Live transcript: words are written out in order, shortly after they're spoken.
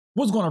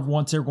What's going on,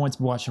 everyone? Today we're going to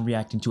be watching and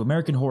reacting to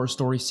American Horror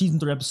Story Season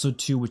 3 Episode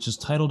 2, which is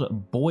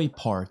titled Boy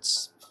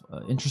Parts.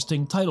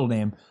 Interesting title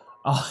name.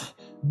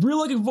 Really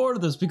looking forward to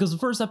this because the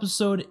first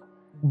episode,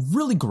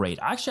 really great.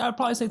 Actually, I'd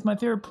probably say it's my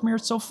favorite premiere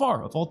so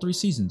far of all 3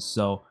 seasons,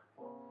 so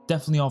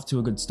definitely off to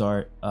a good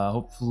start.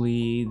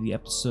 Hopefully the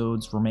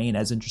episodes remain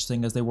as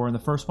interesting as they were in the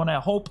first one. I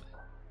hope,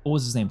 what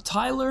was his name,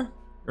 Tyler?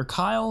 Or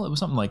Kyle? It was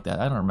something like that.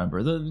 I don't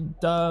remember.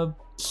 The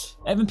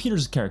Evan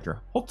Peters'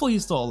 character. Hopefully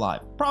he's still alive.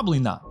 Probably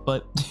not,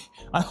 but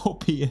I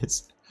hope he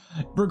is.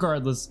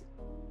 Regardless,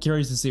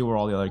 curious to see where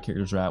all the other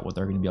characters are at, what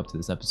they're going to be up to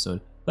this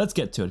episode. Let's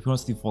get to it. If you want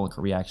to see the full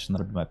reaction,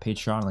 that'll be my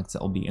Patreon. Like I said,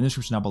 it'll be in the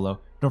description down below.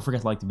 Don't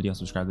forget to like the video and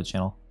subscribe to the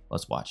channel.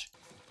 Let's watch.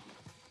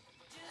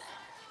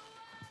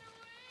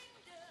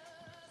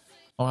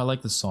 Oh, I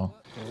like this song.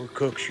 Well, we're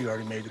cooks. She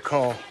already made the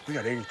call. We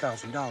got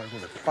 $80,000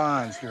 worth of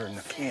fines here in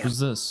the camp. Who's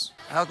this?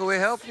 How can we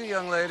help you,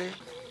 young lady?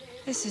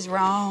 This is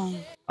wrong.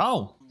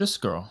 Oh, this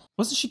girl.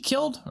 Wasn't she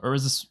killed? Or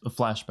is this a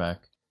flashback?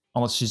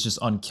 Unless she's just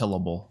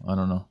unkillable. I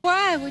don't know.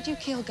 Why would you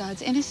kill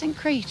God's innocent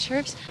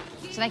creatures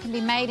so they can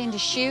be made into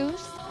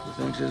shoes? You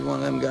think she's one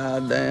of them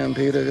goddamn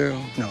Peter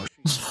girls? No.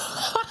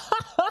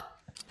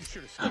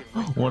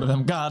 One of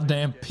them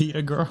goddamn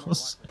PETA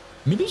girls.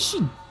 Maybe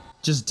she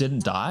just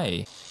didn't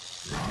die.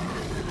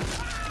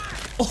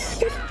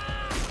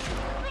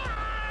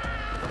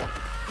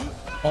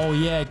 Oh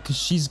yeah, because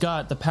she's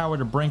got the power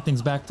to bring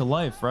things back to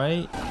life,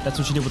 right? That's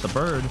what she did with the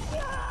bird.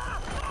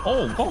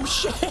 Oh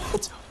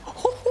shit!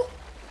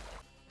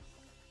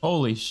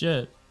 Holy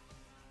shit.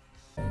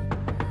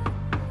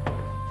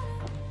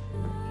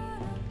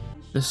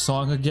 This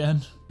song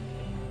again?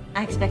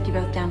 I expect you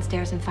both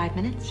downstairs in 5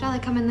 minutes. Shall I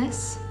come in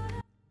this?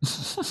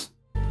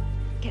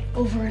 Get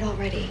over it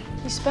already.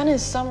 He spent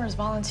his summers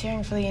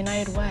volunteering for the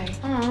United Way.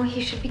 Oh,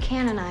 he should be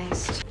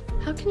canonized.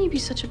 How can you be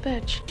such a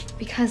bitch?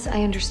 Because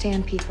I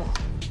understand people.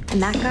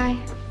 And that guy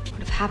would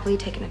have happily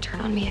taken a turn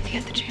on me if he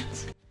had the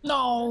chance.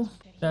 No,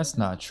 that's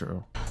not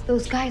true.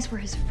 Those guys were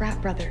his frat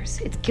brothers.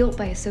 It's guilt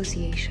by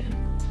association.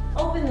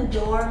 Open the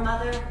door,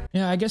 mother.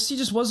 Yeah, I guess he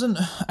just wasn't.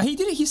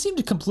 He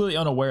seemed completely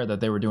unaware that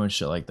they were doing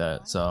shit like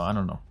that. So I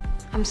don't know.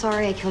 I'm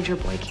sorry I killed your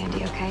boy,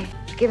 Candy, okay?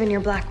 Given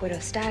your Black Widow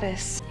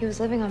status, he was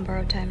living on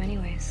borrowed time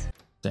anyways.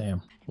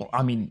 Damn. Well,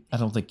 I mean, I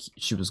don't think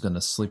she was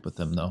gonna sleep with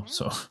him though,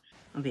 so.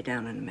 I'll be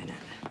down in a minute.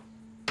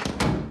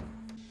 Now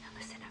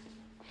listen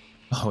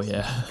up. Oh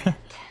yeah.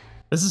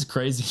 This is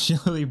crazy. She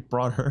literally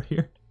brought her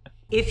here.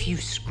 If you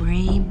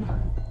scream,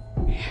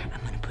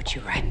 I'm gonna put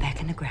you right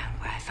back in the ground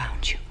where I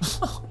found you.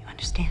 You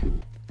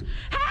understand?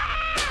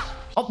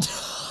 Oh.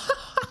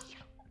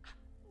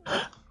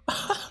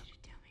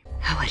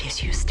 How it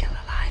is you're still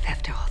alive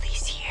after all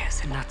these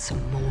years and not some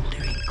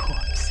moldering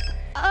corpse.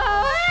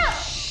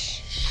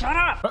 Shut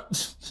up!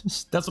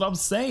 That's what I'm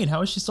saying.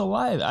 How is she still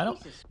alive? I don't.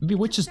 Maybe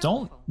witches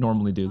don't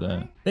normally do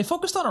that. They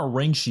focused on a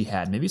ring she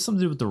had. Maybe it's something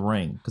to do with the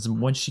ring. Because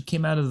when she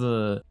came out of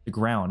the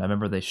ground, I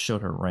remember they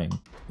showed her ring.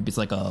 Maybe it's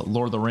like a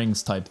Lord of the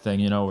Rings type thing,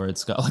 you know, where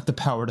it's got like the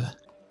power to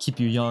keep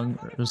you young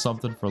or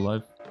something for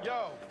life.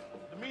 Yo,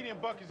 the medium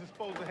buckets is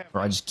supposed to have.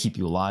 Or I just keep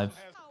you alive.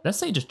 Did I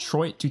say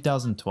Detroit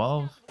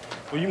 2012?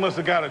 Well, you must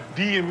have got a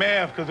D in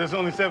math because there's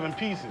only 7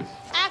 pieces.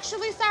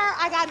 Actually, sir,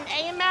 I got an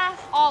A in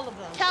math, all of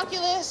them.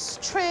 Calculus,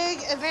 trig,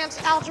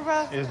 advanced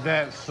algebra. Is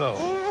that so?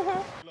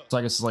 So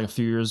I guess it's like a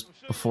few years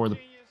before the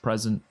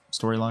present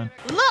storyline.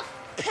 Look,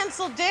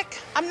 pencil dick,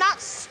 I'm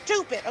not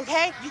stupid,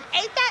 okay? You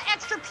ate that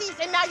extra piece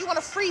and now you want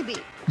a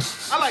freebie.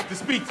 I like to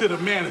speak to the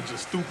manager,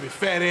 stupid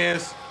fat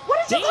ass.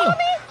 What did you call me?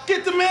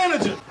 Get the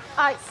manager.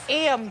 I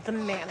am the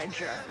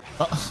manager.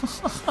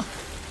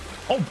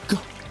 Oh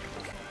god.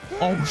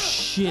 Oh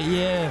shit,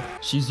 yeah.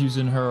 She's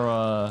using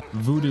her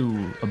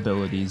voodoo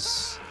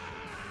abilities.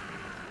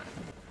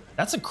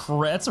 That's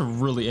a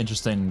really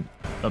interesting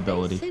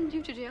ability. Send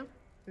you to jail?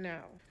 No,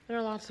 there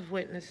are lots of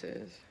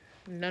witnesses.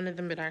 None of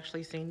them had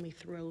actually seen me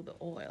throw the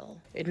oil.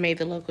 It made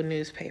the local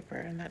newspaper,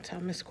 and that's how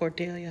Miss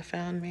Cordelia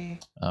found me.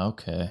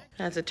 Okay.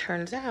 As it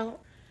turns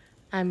out,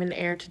 I'm an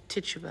heir to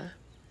Tituba.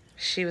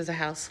 She was a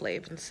house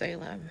slave in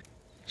Salem.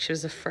 She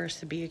was the first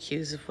to be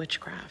accused of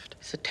witchcraft.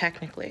 So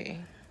technically,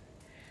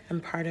 I'm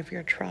part of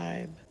your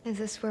tribe. Is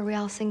this where we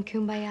all sing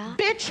Kumbaya?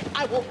 Bitch,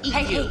 I will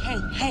eat you.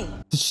 Hey.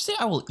 Did she say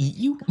I will eat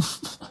you?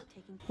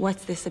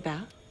 What's this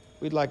about?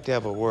 We'd like to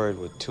have a word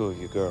with 2 of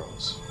you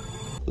girls.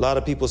 A lot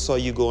of people saw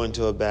you go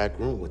into a back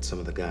room with some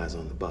of the guys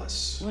on the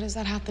bus. What does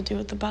that have to do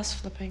with the bus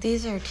flipping?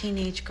 These are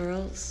teenage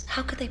girls.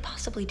 How could they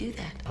possibly do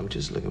that? I'm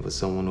just looking for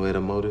someone who had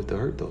a motive to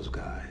hurt those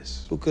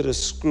guys. Who could have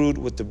screwed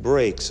with the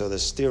brakes or the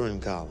steering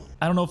column?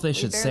 I don't know if they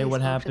should say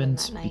what happened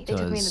They took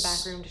me in the back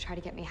because, room to try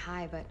to get me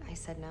high, but I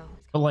said no.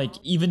 but like,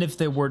 even if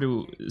they were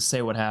to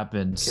say what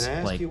happened, Can I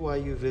ask like, you why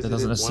you that visited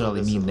doesn't one of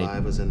necessarily the mean they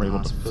survivors in were the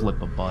able to hospital?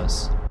 flip a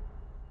bus.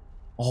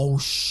 Oh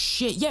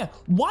shit! Yeah,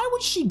 why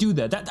would she do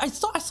that? I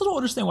still don't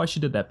understand why she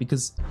did that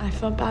because I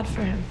felt bad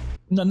for him.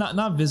 no,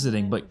 not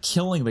visiting, but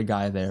killing the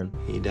guy there.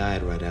 He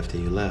died right after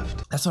you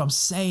left. That's what I'm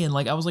saying.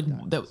 Like I was like,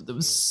 that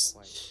was.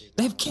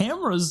 They have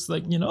cameras,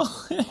 like you know.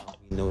 You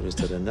noticed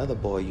that another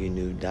boy you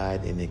knew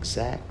died in the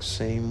exact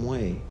same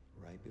way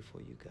right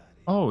before you got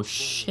Oh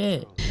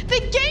shit. They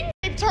gang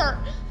raped her,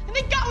 and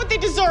they got what they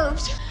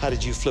deserved. How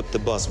did you flip the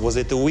bus? Was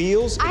it the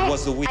wheels? It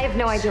was the wheels. I have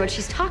no idea what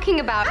she's talking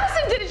about.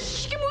 Allison did it.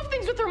 She can move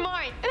things with her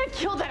mind. And I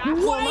killed that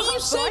asshole. Why are you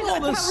saying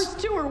all this?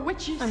 Powers too, or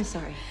witches. I'm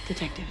sorry,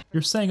 detective.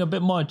 You're saying a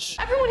bit much.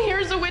 Everyone here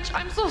is a witch.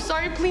 I'm so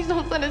sorry. Please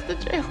don't send us to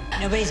jail.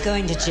 Nobody's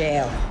going to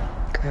jail.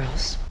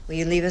 Girls, will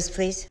you leave us,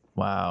 please?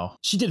 Wow.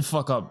 She did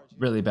fuck up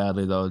really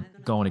badly though,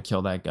 going to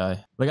kill that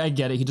guy. Like, I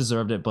get it, he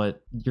deserved it,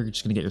 but you're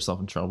just gonna get yourself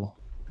in trouble.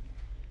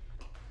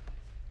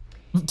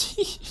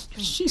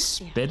 She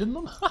spit in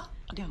them?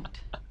 Don't.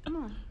 Come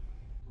on.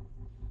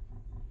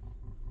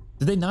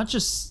 Did they not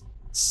just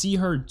see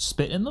her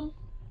spit in them?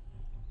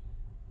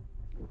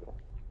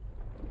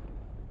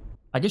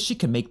 I guess she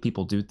can make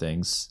people do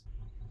things.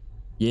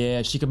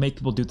 Yeah, she can make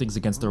people do things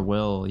against their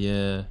will,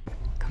 yeah.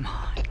 Come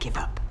on, give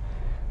up.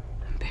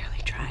 I'm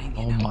barely trying,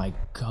 you Oh know. my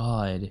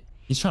god.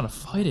 He's trying to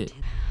fight it.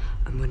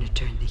 I'm gonna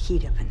turn the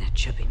heat up in that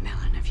chubby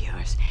melon of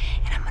yours,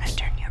 and I'm gonna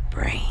turn your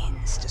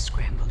brains to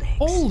scrambled eggs.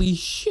 Holy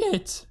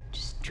shit!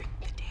 Just drink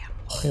the damn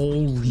water.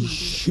 Holy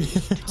shit.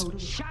 Totally.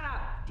 Shut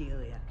up,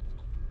 Delia.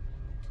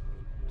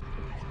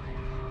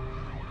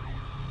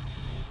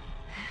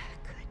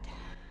 Good.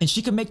 And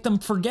she can make them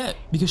forget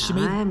because she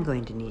made. I'm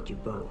going to need you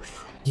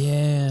both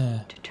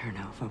Yeah. to turn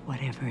over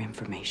whatever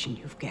information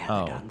you've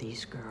gathered Oh. on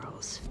these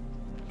girls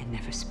and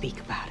never speak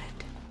about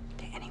it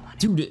to anyone.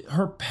 Dude,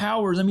 her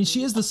powers. I mean,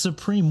 she is the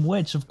supreme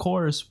witch, of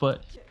course,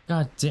 but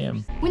god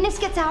damn. When this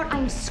gets out,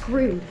 I'm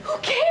screwed. Who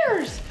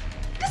cares?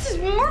 This is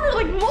murder,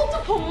 like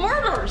multiple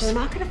murders. They're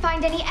not gonna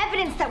find any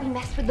evidence that we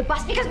messed with the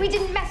bus because we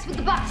didn't mess with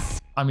the bus.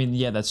 I mean,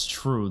 yeah, that's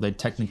true. They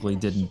technically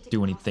didn't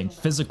do anything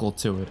physical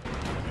to it.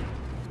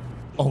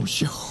 Oh,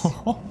 shit.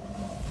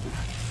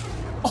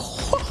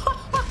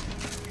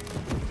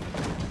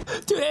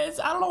 Dude,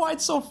 I don't know why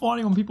it's so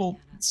funny when people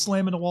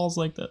slam into walls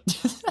like that.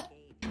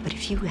 But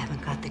if you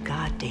haven't got the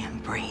goddamn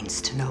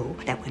brains to know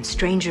that when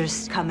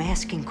strangers come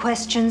asking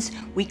questions,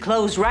 we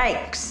close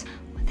ranks,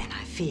 well, then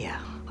I fear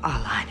our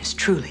line is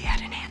truly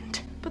at an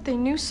end. But they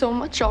knew so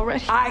much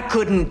already. I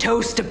couldn't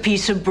toast a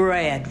piece of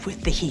bread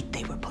with the heat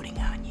they were putting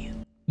on you.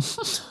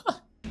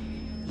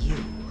 You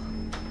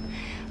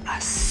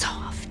are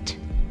soft.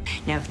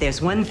 Now, if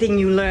there's one thing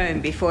you learn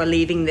before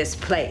leaving this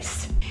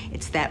place,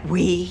 it's that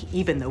we,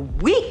 even the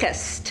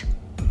weakest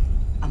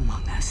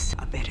among us,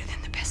 are better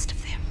than the best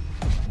of them.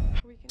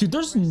 Dude,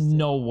 there's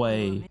no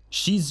way.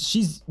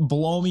 She's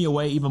blown me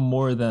away even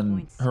more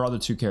than her other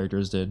two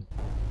characters did.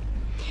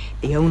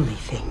 The only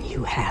thing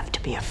you have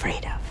to be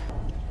afraid of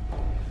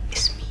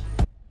is me.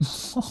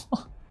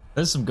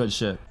 This is some good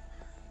shit.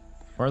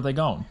 Where are they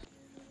going?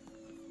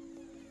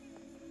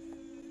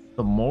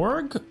 The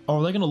morgue? Or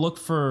are they gonna look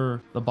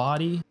for the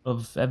body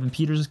of Evan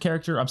Peters'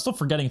 character? I'm still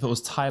forgetting if it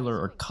was Tyler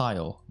or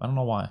Kyle. I don't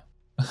know why.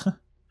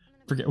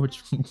 Forget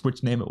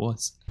which name it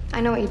was. I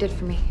know what you did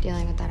for me,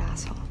 dealing with that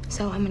asshole.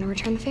 So I'm gonna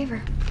return the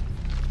favor.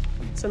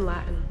 It's in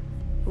Latin.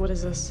 What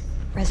is this?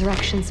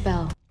 Resurrection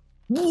spell.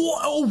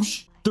 Whoa!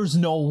 There's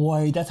no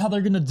way. That's how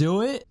they're gonna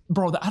do it?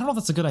 Bro, I don't know if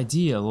that's a good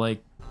idea.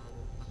 Like,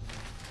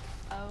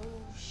 Oh,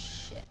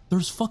 shit.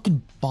 there's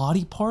fucking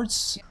body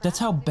parts? That's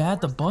how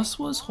bad the bus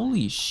was?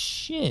 Holy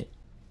shit.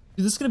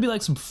 Dude, this is gonna be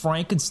like some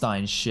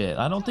Frankenstein shit.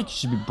 I don't think you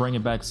should be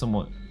bringing back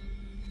someone.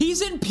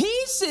 He's in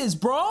pieces,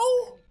 bro!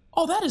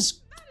 Oh, that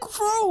is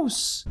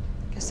gross.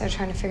 Guess they're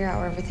trying to figure out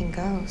where everything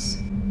goes.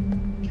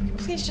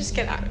 Please just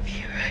get out of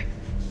here.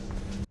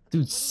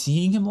 Dude,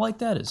 seeing him like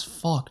that is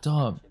fucked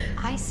up.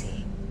 I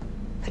see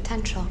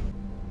potential.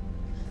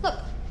 Look,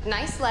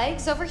 nice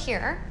legs over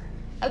here.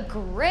 A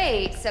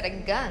great set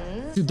of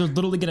guns. Dude, they're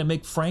literally gonna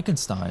make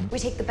Frankenstein. We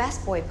take the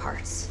best boy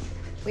parts.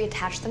 We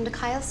attach them to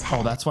Kyle's head.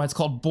 Oh, that's why it's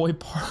called boy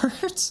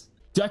parts?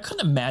 Dude, I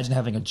couldn't imagine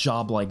having a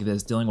job like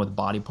this, dealing with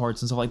body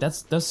parts and stuff like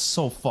that. That's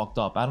so fucked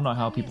up. I don't know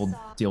how people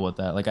deal with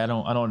that. Like, I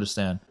don't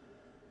understand.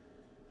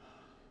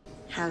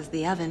 How's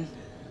the oven?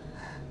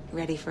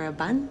 Ready for a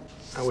bun?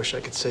 I wish I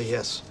could say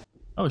yes.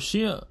 Oh,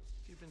 she's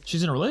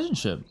in a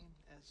relationship.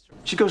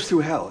 She goes through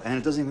hell, and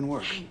it doesn't even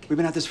work. We've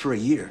been at this for a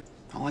year.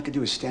 All I could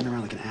do is stand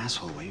around like an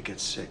asshole while you get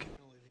sick.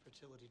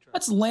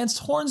 That's Lance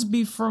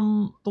Hornsby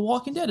from The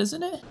Walking Dead,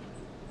 isn't it?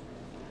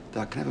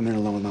 Doc, can I have a minute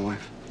alone with my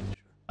wife?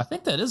 I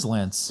think that is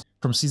Lance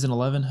from season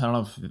 11. I don't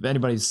know if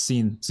anybody's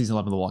seen season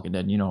 11 of The Walking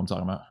Dead. You know what I'm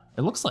talking about.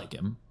 It looks like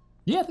him.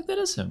 Yeah, I think that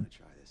is him.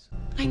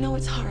 I know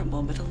it's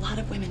horrible, but a lot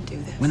of women do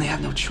this. When they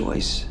have no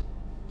choice.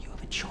 You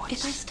have a choice.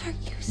 If I start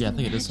using Yeah, I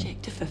think it is him.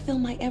 magic to fulfill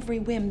my every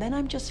whim, then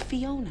I'm just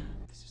Fiona.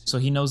 So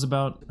he knows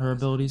about her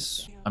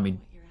abilities? I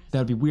mean, that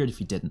would be weird if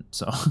he didn't,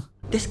 so.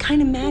 This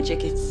kind of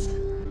magic, it's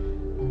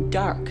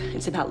dark.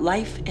 It's about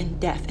life and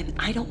death, and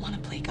I don't want to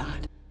play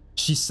God.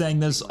 She's saying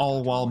this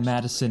all while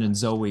Madison and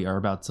Zoe are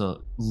about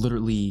to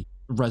literally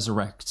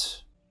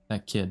resurrect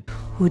that kid.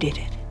 Who did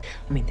it?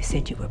 I mean, they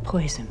said you were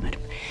poisoned, but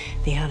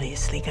they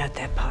obviously got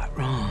that part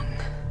wrong.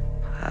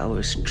 I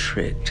was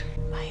tricked.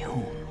 By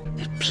whom?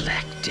 The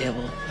black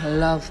devil, a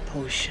love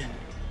potion.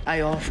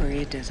 I offer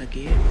it as a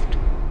gift.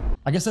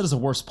 I guess that is a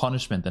worse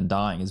punishment than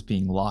dying, is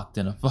being locked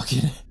in a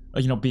fucking,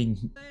 you know,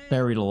 being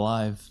buried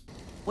alive.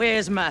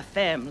 Where's my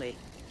family?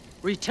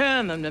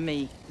 Return them to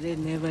me. They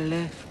never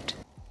left.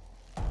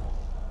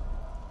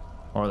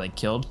 Or they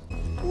killed?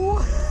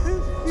 What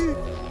have you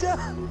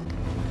done?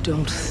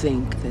 Don't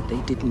think that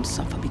they didn't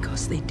suffer,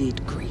 because they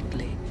did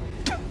greatly.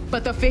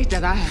 But the fate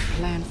that I have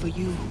planned for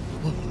you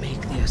will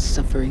make their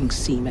suffering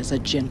seem as a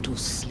gentle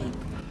sleep.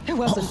 It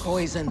wasn't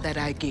poison that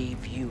I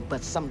gave you,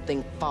 but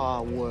something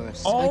far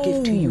worse. I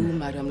give to you,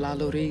 Madame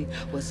Lalaurie,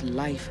 was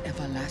life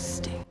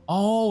everlasting.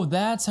 Oh,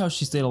 that's how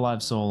she stayed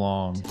alive so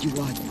long. You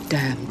are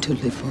damned to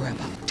live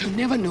forever, to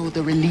never know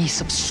the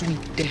release of sweet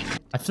death.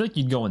 I feel like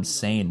you'd go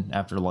insane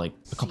after like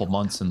a couple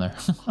months in there.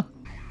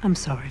 I'm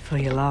sorry for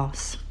your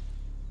loss.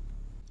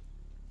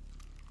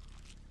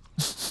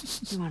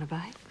 You want a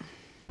bite?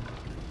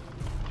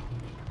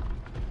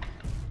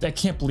 I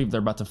can't believe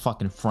they're about to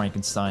fucking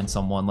Frankenstein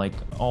someone. Like,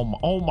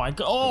 oh my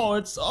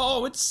god,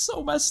 it's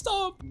so messed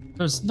up.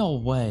 There's no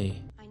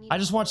way. I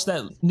just watched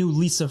that new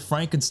Lisa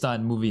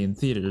Frankenstein movie in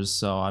theaters,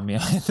 so I mean,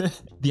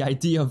 the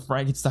idea of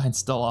Frankenstein's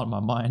still out of my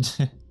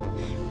mind.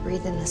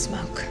 Breathe in the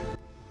smoke.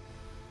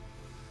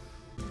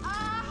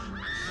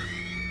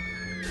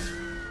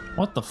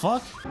 What the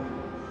fuck?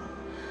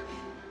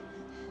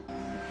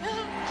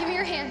 Give me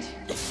your hand.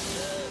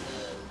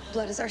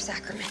 Blood is our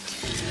sacrament.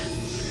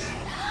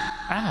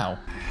 Ow.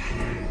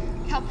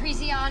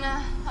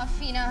 Calprisiana,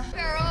 Afina,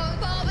 Beryl,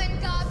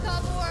 Balvin, Gob,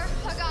 Gabor,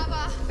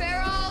 Hagaba,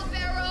 Beryl,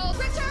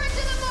 return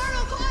to the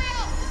mortal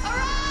coil!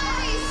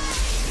 Arise!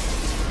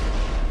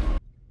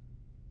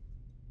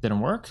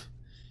 Didn't work?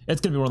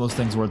 It's gonna be one of those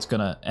things where it's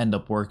gonna end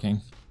up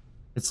working.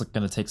 It's like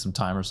gonna take some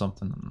time or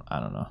something. I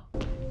don't know.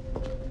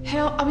 Hey,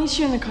 I'll meet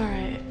you in the car.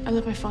 I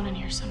left my phone in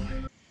here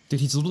somewhere. Dude,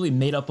 he's literally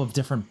made up of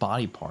different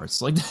body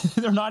parts. Like,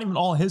 they're not even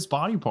all his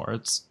body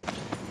parts.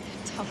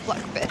 Tough luck,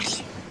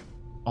 bitch.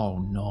 Oh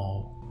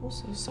no. I'm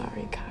so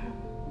sorry,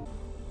 Kyle.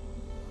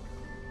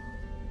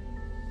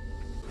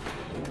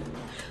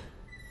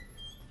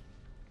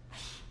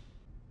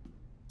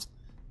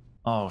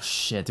 Oh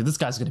shit, dude, this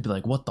guy's gonna be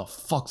like, what the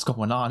fuck's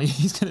going on?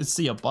 He's gonna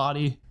see a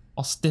body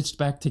all stitched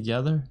back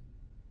together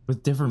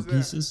with different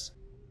pieces.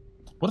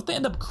 What if they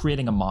end up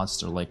creating a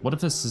monster? Like, what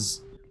if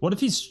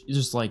he's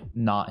just like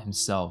not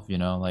himself, you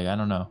know? Like, I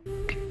don't know.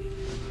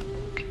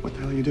 What the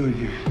hell are you doing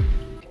here?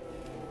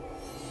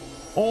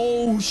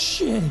 Oh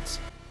shit!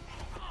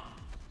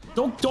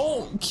 Don't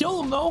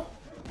kill him though.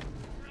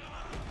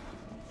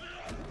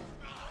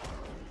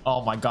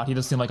 Oh my god, he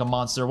does seem like a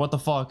monster. What the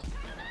fuck?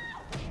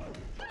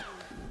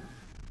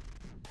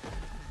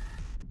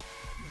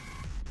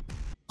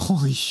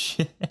 Holy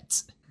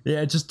shit.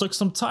 Yeah, it just took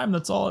some time.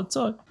 That's all it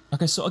took.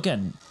 Okay, so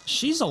again,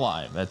 she's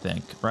alive, I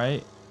think,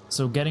 right?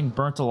 So getting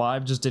burnt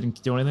alive just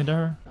didn't do anything to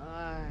her?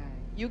 Alright,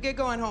 you get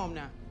going home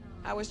now.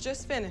 I was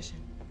just finishing.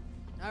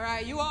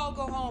 Alright, you all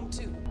go home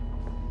too.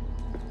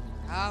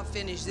 I'll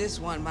finish this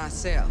one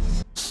myself.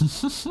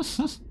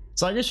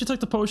 So I guess she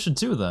took the potion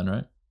too then,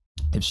 right?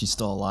 If she's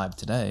still alive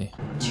today.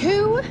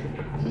 Too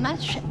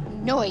much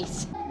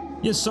noise.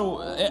 Yeah, so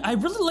I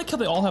really like how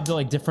they all have their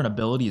like different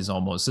abilities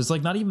almost. It's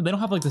like not even, they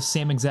don't have like the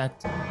same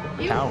exact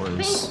powers.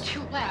 You think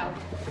too loud.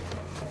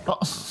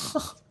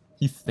 Oh.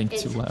 You think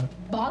too loud.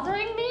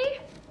 Bothering me?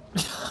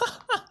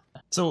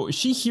 So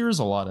she hears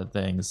a lot of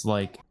things,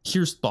 like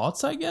hears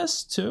thoughts, I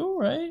guess, too,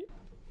 right?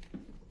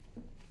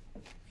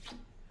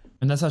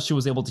 And that's how she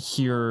was able to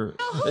hear.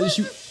 Oh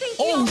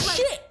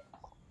shit!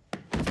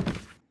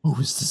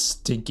 Who's the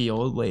stinky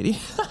old lady?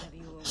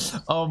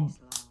 What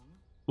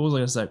was I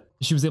gonna say?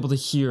 She was able to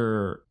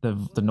hear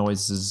the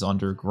noises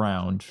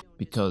underground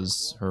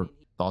because her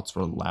thoughts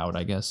were loud,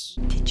 I guess.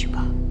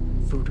 Tituba,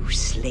 voodoo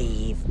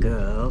slave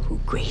girl who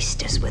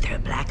graced us with her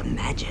black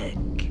magic.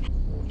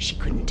 She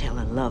couldn't tell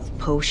a love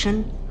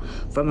potion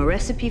from a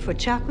recipe for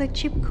chocolate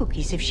chip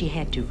cookies if she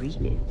had to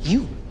read it.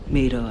 You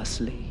made her a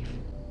slave.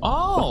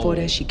 Oh! Before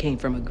that, she came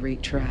from a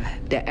great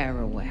tribe, the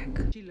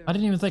Arawak. I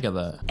didn't even think of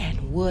that.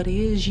 And what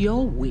is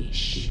your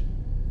wish,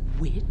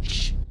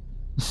 witch?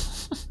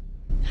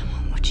 I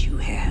want what you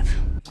have.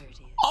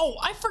 Oh,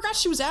 I forgot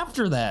she was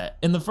after that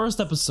in the first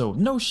episode.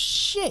 No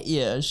shit,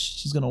 yeah,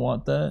 she's gonna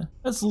want that.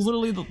 That's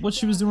literally what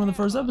she was doing in the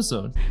first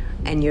episode.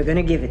 And you're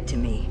gonna give it to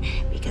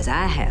me because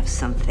I have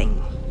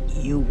something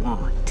you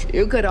want.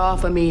 You could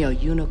offer me a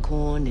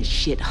unicorn to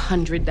shit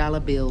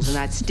 $100 bills and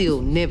I'd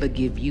still never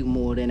give you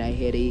more than a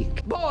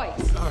headache.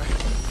 Boys! All right.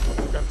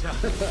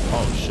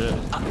 Oh shit.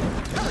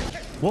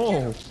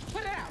 Whoa.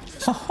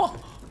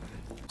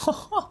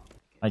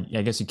 I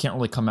guess you can't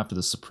really come after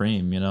the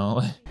Supreme, you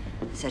know?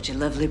 Such a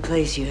lovely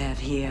place you have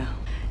here.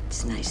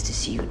 It's nice to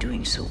see you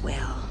doing so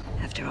well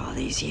after all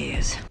these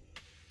years.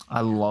 I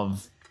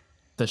love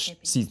this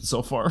season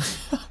so far.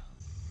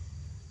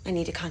 I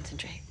need to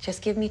concentrate.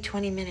 Just give me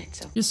 20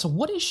 minutes. Yeah, so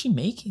what is she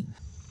making?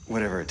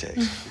 Whatever it takes.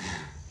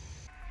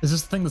 Is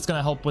this the thing that's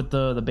gonna help with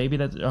the baby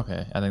that...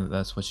 Okay, I think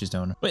that's what she's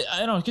doing. Wait, I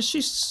don't know, I guess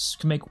she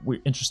can make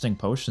interesting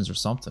potions or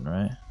something,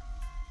 right?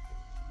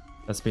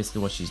 That's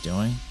basically what she's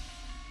doing.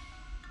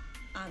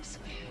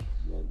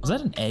 Was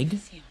that an egg?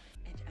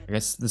 I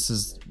guess this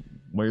is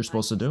what you're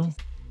supposed to do.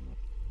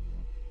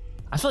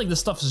 I feel like this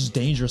stuff is just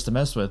dangerous to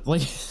mess with.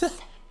 Like,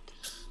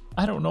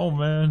 I don't know,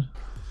 man.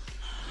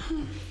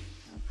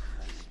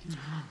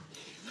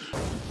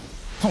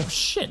 Oh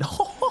shit.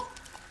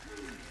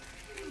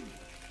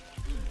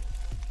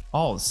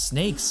 Oh,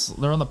 snakes.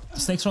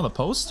 Snakes are on the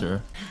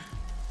poster.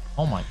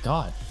 Oh my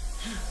god.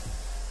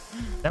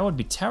 That would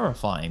be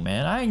terrifying,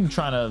 man. I ain't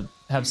trying to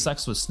have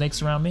sex with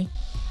snakes around me.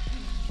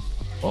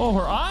 Oh,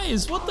 her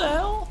eyes. What the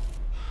hell?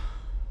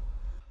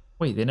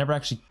 Wait, they never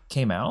actually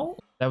came out?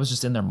 That was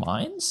just in their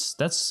minds?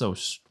 That's so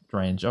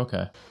strange.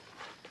 Okay.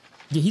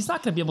 Yeah, he's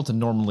not going to be able to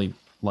normally,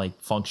 like,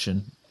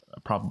 function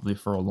probably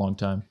for a long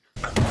time.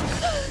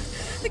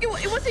 Like, it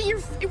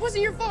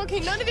wasn't your fault, okay?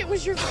 None of it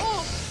was your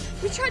fault.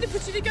 We tried to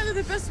put you together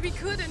the best we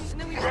could, and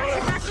then we brought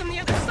you back from the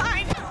other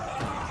side.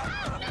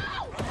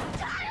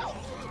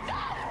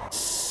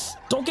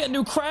 Don't get a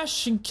new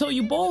crash and kill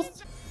you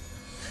both.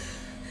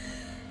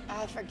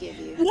 I'll forgive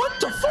you. What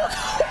the fuck?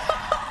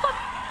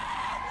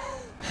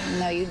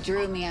 No, you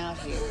drew me out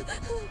here.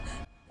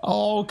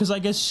 Oh, because I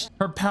guess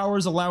her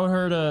powers allow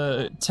her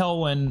to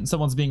tell when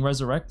someone's being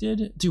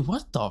resurrected. Dude,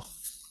 what the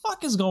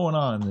fuck is going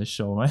on in this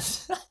show, man?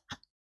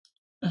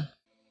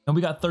 And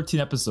we got 13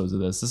 episodes of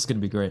this. This is gonna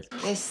be great.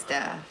 This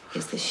stuff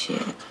is the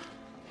shit.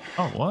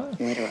 Oh, what?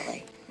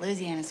 Literally.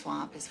 Louisiana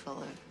swamp is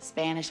full of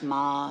Spanish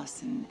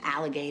moss and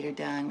alligator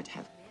dung, which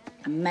have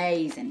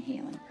amazing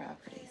healing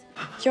properties.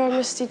 You're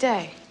Misty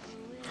Day,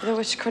 the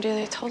witch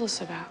Cordelia told us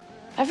about.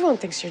 Everyone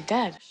thinks you're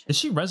dead. Did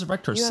she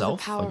resurrect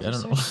herself? Like, I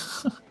don't know.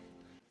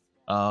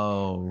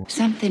 Oh.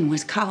 Something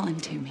was calling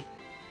to me.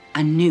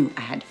 I knew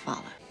I had to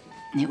follow.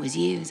 And it was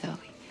you, Zoe.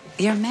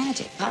 Your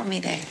magic called me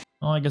there.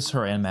 Well, I guess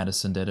her and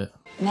Madison did it.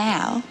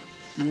 Now,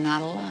 I'm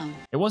not alone.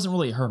 It wasn't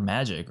really her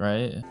magic,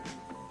 right?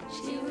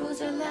 She rules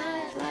her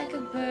life like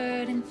a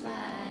bird and fly.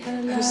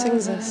 Who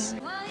sings this?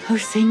 Who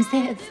sings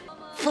this?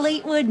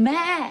 Fleetwood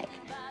Mac.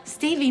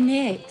 Stevie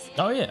Nicks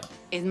Oh, yeah.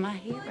 is my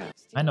hero.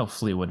 I know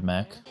Fleetwood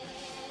Mac.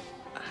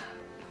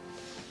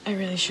 I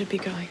really should be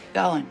going.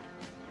 Going?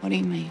 What do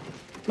you mean?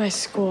 My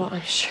school,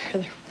 I'm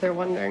sure they're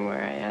wondering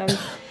where I am.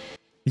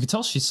 You can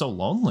tell she's so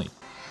lonely.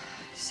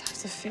 I just have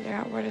to figure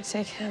out where to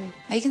take him.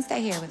 You can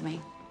stay here with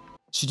me.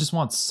 She just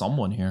wants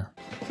someone here.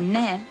 And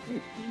then,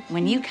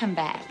 when you come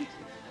back,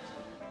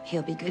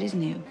 he'll be good as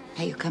new.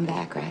 Hey, you'll come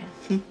back, right?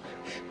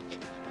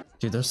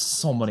 Dude, there's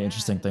so many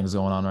interesting things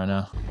going on right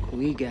now.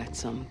 We got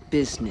some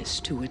business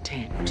to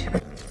attend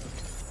to.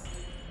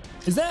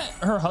 Is that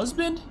her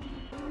husband?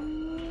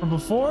 From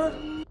before?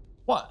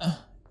 What?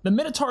 The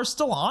Minotaur's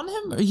still on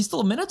him? He's still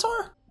a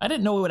Minotaur? I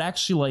didn't know it would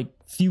actually, like,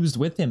 fused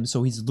with him,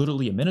 so he's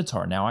literally a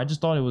Minotaur now. I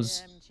just thought it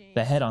was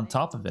the head on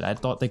top of it. I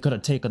thought they could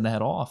have taken the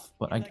head off,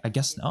 but I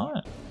guess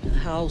not. The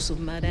house of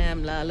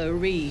Madame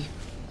Lalaurie,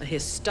 a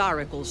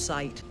historical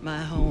site, my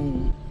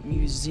home,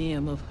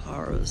 museum of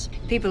horrors.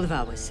 People have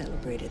always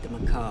celebrated the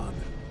macabre.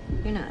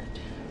 You're not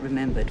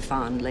remembered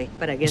fondly,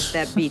 but I guess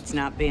that beats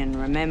not being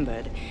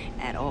remembered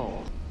at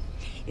all.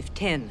 If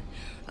 10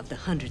 of the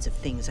hundreds of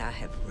things I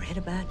have read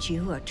about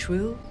you are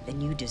true,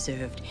 then you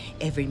deserved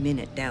every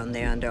minute down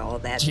there under all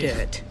that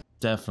dirt.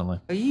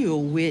 Definitely. Are you a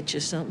witch or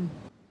something?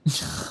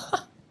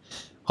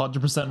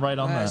 100% right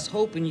on I that. was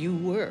hoping you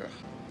were.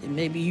 And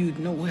maybe you'd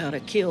know how to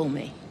kill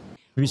me.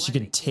 Maybe she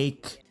could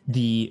take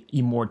the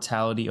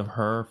immortality of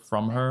her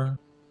from her.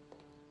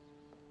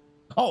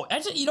 Oh,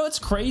 actually, you know, it's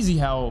crazy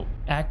how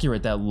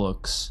accurate that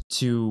looks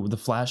to the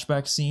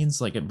flashback scenes.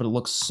 Like, but it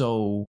looks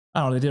so,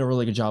 I don't know, they did a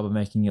really good job of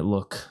making it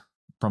look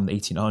from the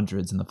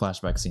 1800s in the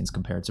flashback scenes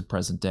compared to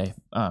present day.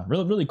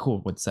 Really, really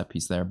cool with set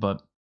piece there,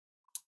 but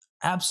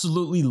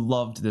absolutely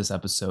loved this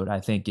episode. I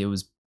think it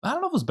was, I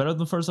don't know if it was better than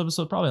the first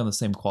episode, probably on the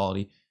same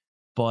quality,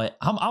 but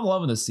I'm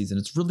loving this season.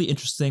 It's really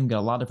interesting. Got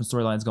a lot of different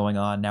storylines going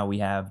on. Now we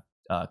have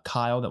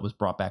Kyle that was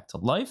brought back to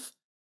life.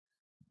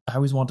 I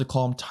always wanted to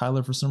call him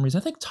Tyler for some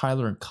reason. I think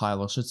Tyler and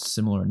Kyle are such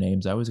similar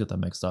names. I always get that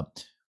mixed up.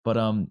 But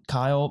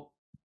Kyle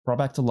brought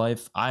back to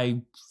life.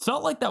 I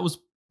felt like that was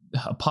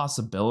a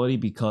possibility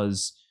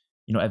because,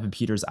 you know, Evan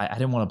Peters, I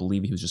didn't want to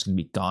believe he was just going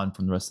to be gone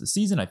from the rest of the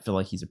season. I feel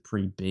like he's a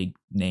pretty big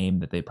name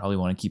that they probably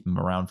want to keep him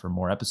around for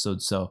more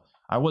episodes. So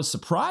I was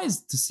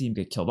surprised to see him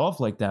get killed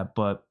off like that,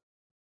 but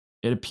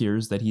it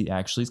appears that he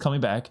actually is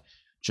coming back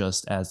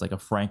just as like a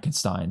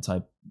Frankenstein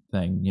type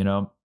thing, you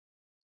know?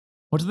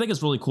 Which I think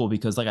is really cool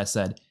because, like I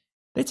said,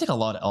 they take a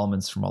lot of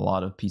elements from a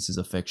lot of pieces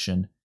of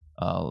fiction,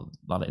 a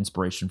lot of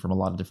inspiration from a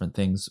lot of different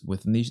things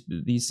within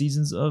these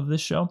seasons of this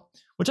show,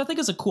 which I think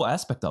is a cool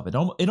aspect of it.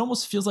 It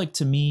almost feels like,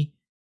 to me,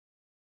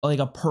 like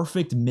a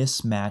perfect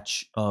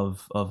mismatch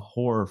of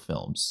horror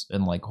films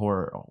and like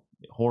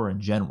horror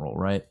in general,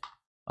 right?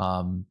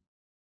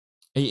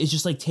 It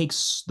just like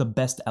takes the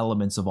best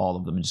elements of all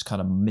of them and just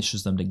kind of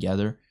mishes them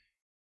together,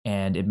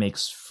 and it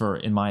makes for,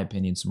 in my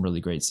opinion, some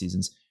really great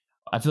seasons.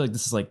 I feel like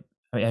this is like,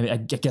 I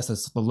guess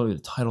that's literally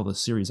the title of the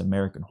series,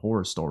 American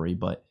Horror Story,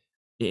 but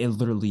it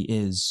literally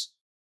is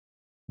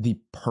the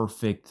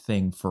perfect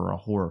thing for a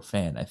horror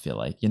fan, I feel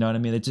like. You know what I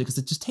mean? Because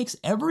it just takes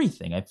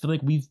everything. I feel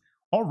like we've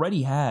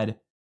already had,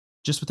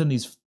 just within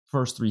these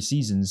first 3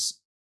 seasons,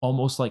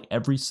 almost like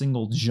every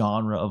single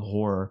genre of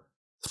horror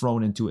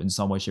thrown into it in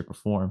some way, shape, or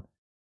form.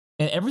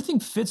 And everything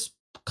fits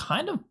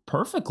kind of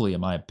perfectly,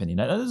 in my opinion.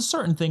 There's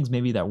certain things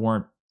maybe that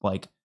weren't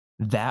like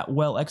that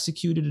well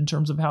executed in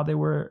terms of how they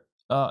were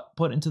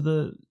put into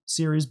the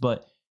series,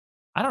 but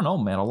I don't know,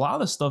 man. A lot of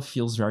the stuff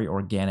feels very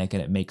organic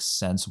and it makes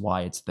sense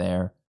why it's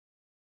there.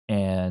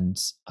 And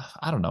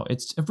I don't know,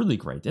 it's really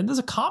great. And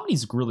the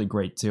comedy's really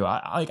great too.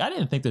 I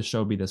didn't think this show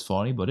would be this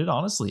funny, but it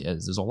honestly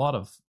is. There's a lot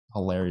of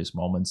hilarious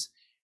moments,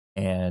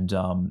 and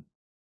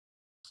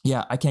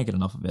yeah, I can't get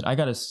enough of it. I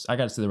gotta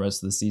see the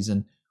rest of the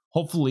season.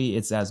 Hopefully,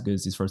 it's as good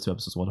as these first 2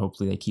 episodes. Well,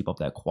 hopefully they keep up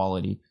that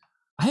quality.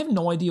 I have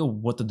no idea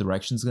what the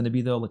direction is going to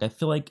be though. Like I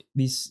feel like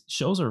these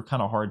shows are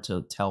kind of hard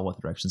to tell what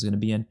the direction is going to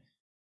be in.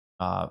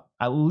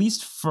 At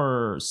least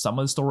for some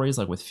of the stories,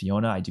 like with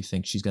Fiona, I do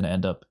think she's going to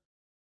end up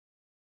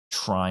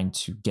trying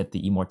to get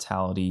the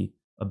immortality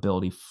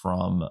ability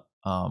from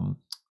the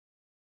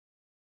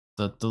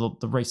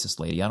racist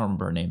lady. I don't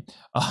remember her name.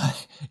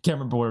 Can't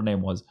remember what her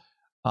name was.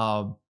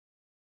 Trying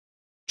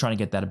to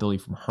get that ability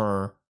from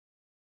her.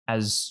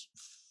 As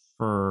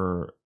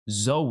for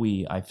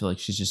Zoe, I feel like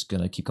she's just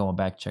gonna keep going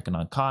back, checking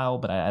on Kyle,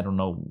 but I don't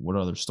know what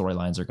other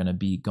storylines are gonna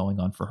be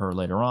going on for her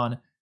later on.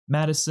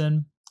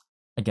 Madison,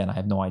 again, I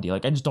have no idea.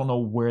 Like I just don't know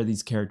where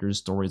these characters'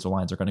 stories or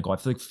lines are gonna go. I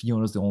feel like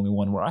Fiona's the only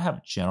one where I have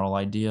a general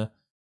idea.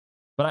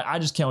 But I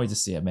just can't wait to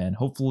see it, man.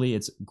 Hopefully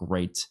it's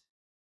great.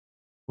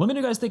 Let me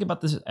know what you guys think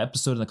about this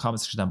episode in the comment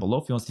section down below.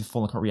 If you want to see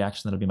full and cut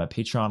reaction, that'll be my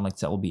Patreon. Like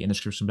that will be in the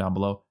description down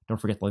below. Don't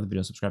forget to like the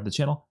video and subscribe to the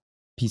channel.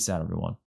 Peace out, everyone.